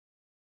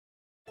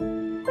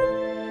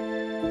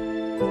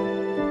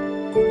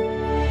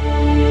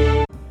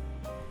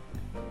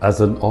As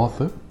an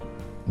author,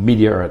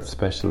 media arts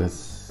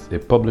specialist, a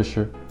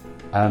publisher,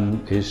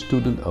 and a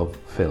student of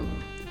film,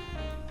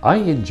 I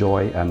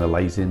enjoy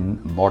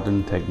analyzing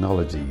modern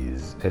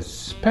technologies,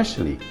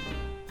 especially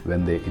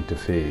when they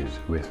interface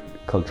with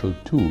cultural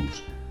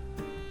tools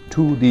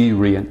to the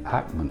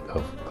reenactment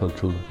of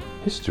cultural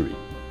history,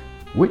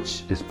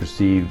 which is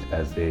perceived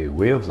as a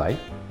way of life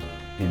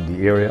in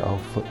the area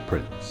of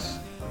footprints,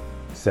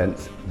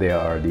 since they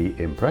are the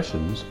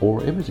impressions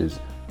or images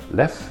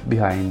left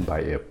behind by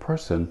a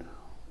person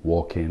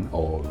walking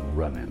or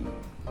running.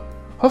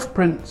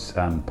 Hoofprints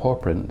and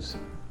pawprints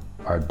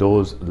are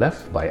those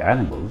left by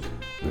animals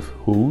with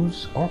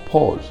hooves or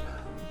paws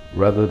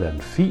rather than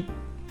feet,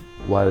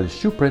 while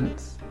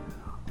shoeprints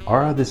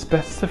are the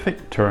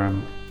specific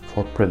term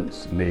for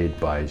prints made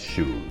by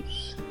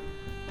shoes.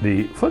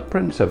 The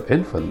footprints of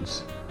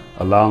infants,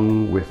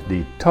 along with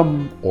the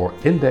thumb or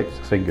index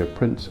finger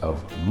prints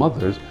of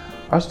mothers,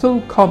 are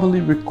still commonly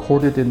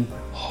recorded in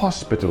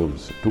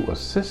hospitals to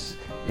assist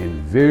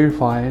in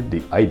verifying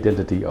the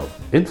identity of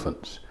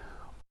infants.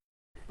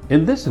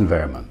 In this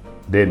environment,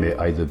 there may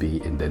either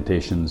be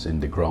indentations in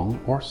the ground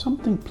or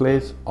something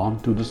placed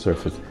onto the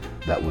surface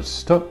that was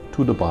stuck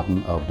to the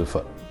bottom of the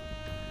foot.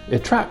 A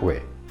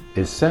trackway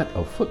is a set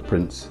of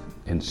footprints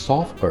in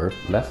soft earth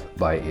left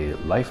by a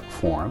life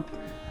form.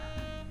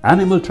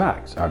 Animal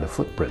tracks are the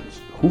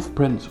footprints,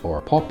 hoofprints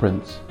or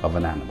pawprints of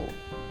an animal.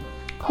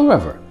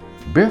 However,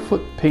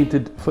 barefoot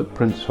painted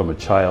footprints from a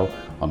child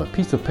on a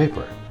piece of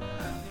paper.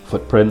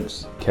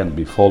 Footprints can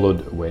be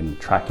followed when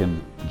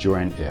tracking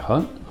during a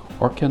hunt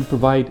or can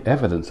provide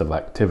evidence of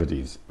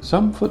activities.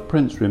 Some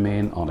footprints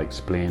remain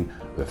unexplained,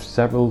 with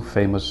several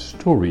famous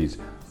stories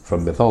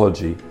from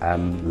mythology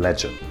and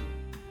legend.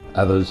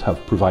 Others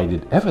have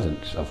provided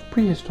evidence of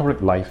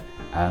prehistoric life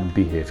and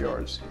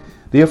behaviors.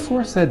 The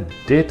aforesaid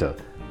data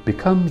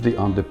becomes the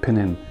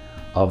underpinning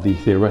of the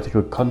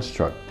theoretical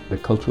construct the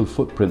cultural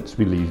footprints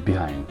we leave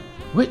behind,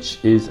 which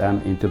is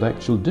an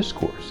intellectual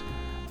discourse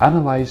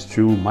analyzed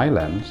through my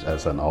lens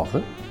as an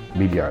author,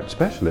 media arts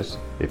specialist,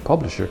 a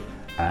publisher,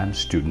 and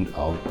student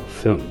of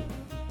film.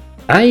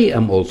 I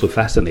am also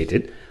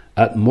fascinated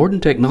at modern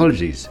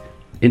technologies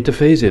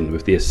interfacing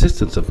with the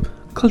assistance of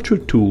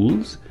cultural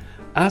tools.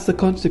 As a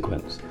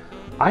consequence,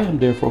 I am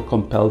therefore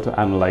compelled to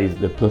analyze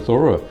the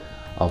plethora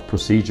of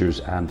procedures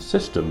and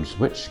systems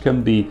which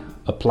can be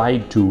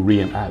applied to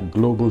reenact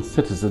global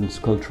citizens'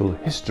 cultural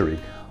history,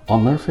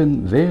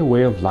 unearthing their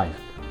way of life,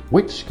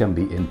 which can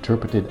be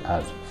interpreted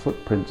as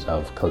footprints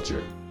of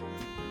culture.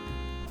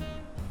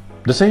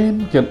 The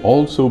same can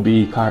also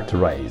be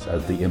characterized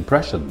as the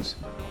impressions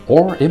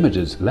or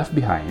images left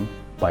behind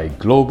by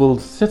global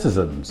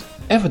citizens,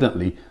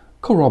 evidently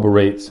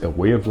corroborates a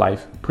way of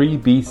life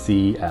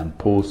pre-BC and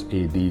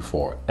post-AD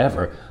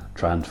forever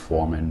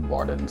transforming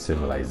modern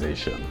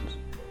civilizations.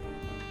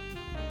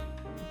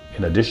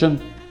 In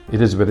addition,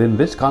 it is within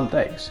this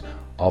context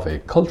of a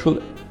cultural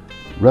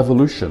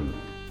revolution,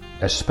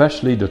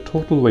 especially the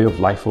total way of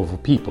life of a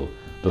people,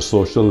 the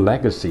social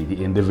legacy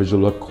the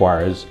individual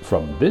acquires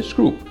from this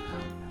group,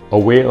 a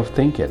way of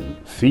thinking,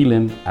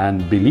 feeling,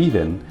 and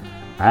believing,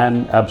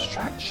 an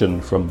abstraction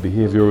from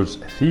behaviors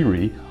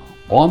theory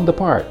on the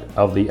part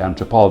of the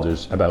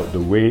anthropologists about the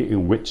way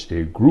in which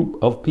a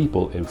group of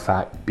people in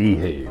fact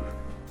behave.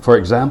 For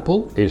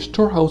example, a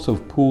storehouse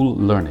of pool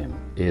learning,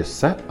 a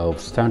set of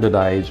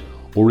standardized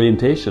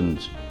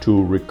orientations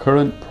to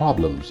recurrent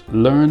problems,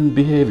 learned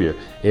behavior,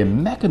 a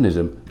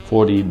mechanism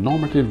for the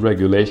normative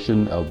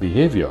regulation of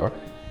behavior,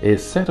 a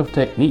set of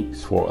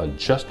techniques for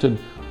adjusting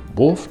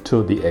both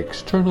to the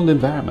external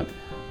environment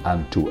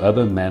and to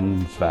other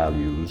men's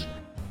values.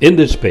 In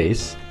this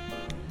space,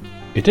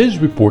 it is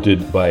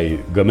reported by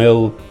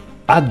Gamil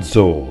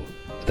Adzo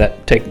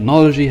that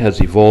technology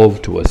has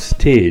evolved to a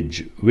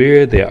stage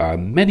where there are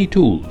many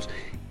tools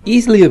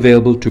easily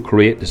available to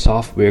create the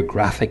software,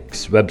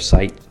 graphics,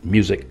 website,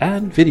 music,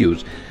 and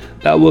videos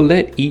that will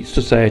let each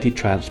society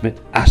transmit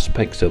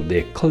aspects of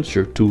their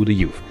culture to the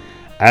youth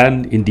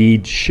and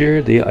indeed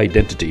share their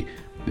identity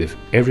with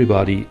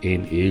everybody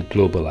in a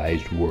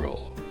globalized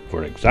world.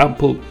 For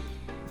example,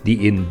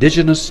 the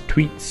Indigenous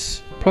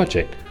Tweets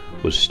project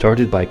was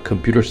started by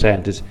computer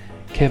scientist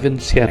Kevin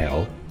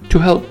Sianel to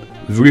help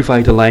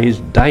revitalize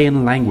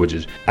dying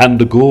languages, and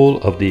the goal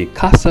of the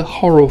Casa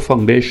Horo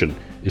Foundation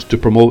is to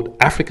promote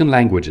African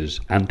languages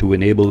and to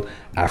enable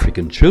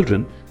African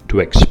children to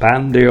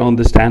expand their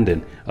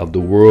understanding of the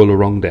world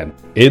around them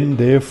in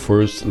their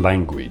first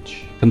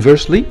language.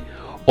 Conversely,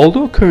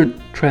 although current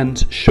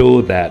trends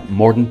show that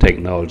modern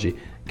technology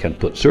can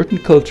put certain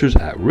cultures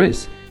at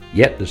risk,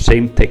 yet the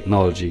same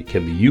technology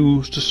can be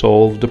used to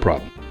solve the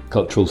problem.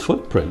 Cultural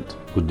footprint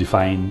was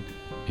defined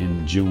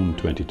in June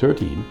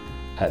 2013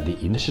 at the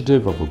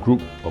initiative of a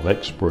group of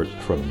experts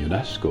from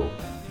UNESCO,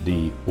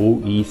 the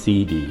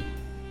OECD,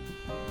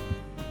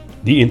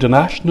 the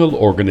International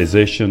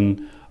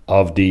Organization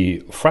of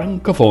the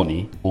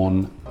Francophonie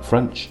on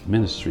French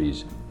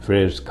ministries,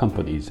 various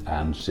companies,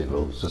 and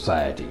civil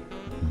society.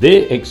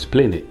 They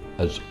explain it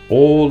as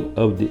all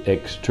of the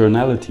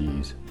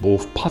externalities,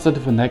 both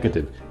positive and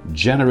negative,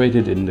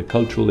 generated in the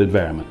cultural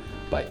environment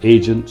by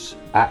agents'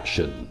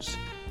 actions.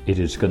 It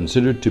is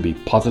considered to be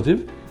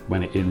positive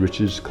when it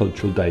enriches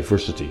cultural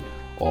diversity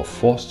or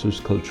fosters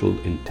cultural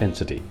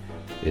intensity.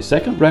 A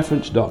second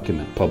reference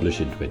document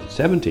published in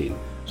 2017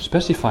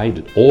 specified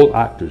that all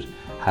actors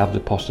have the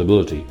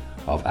possibility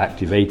of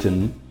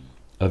activating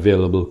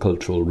available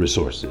cultural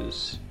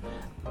resources.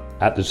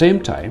 At the same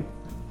time,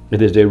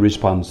 it is their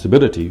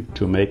responsibility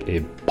to make a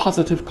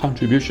positive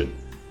contribution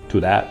to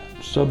that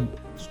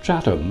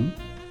substratum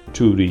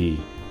to the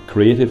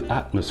creative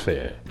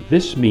atmosphere.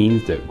 This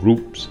means that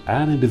groups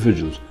and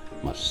individuals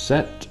must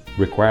set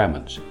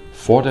requirements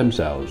for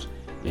themselves,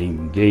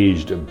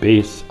 engaged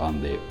based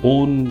on their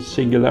own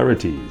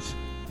singularities,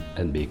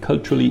 and be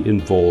culturally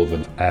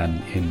involved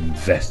and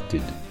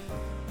invested.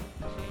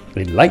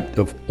 In light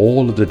of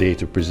all of the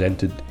data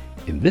presented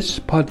in this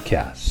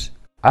podcast,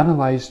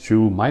 analyzed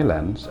through my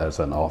lens as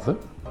an author,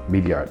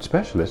 media art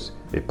specialist,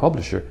 a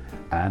publisher,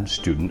 and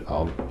student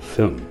of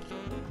film,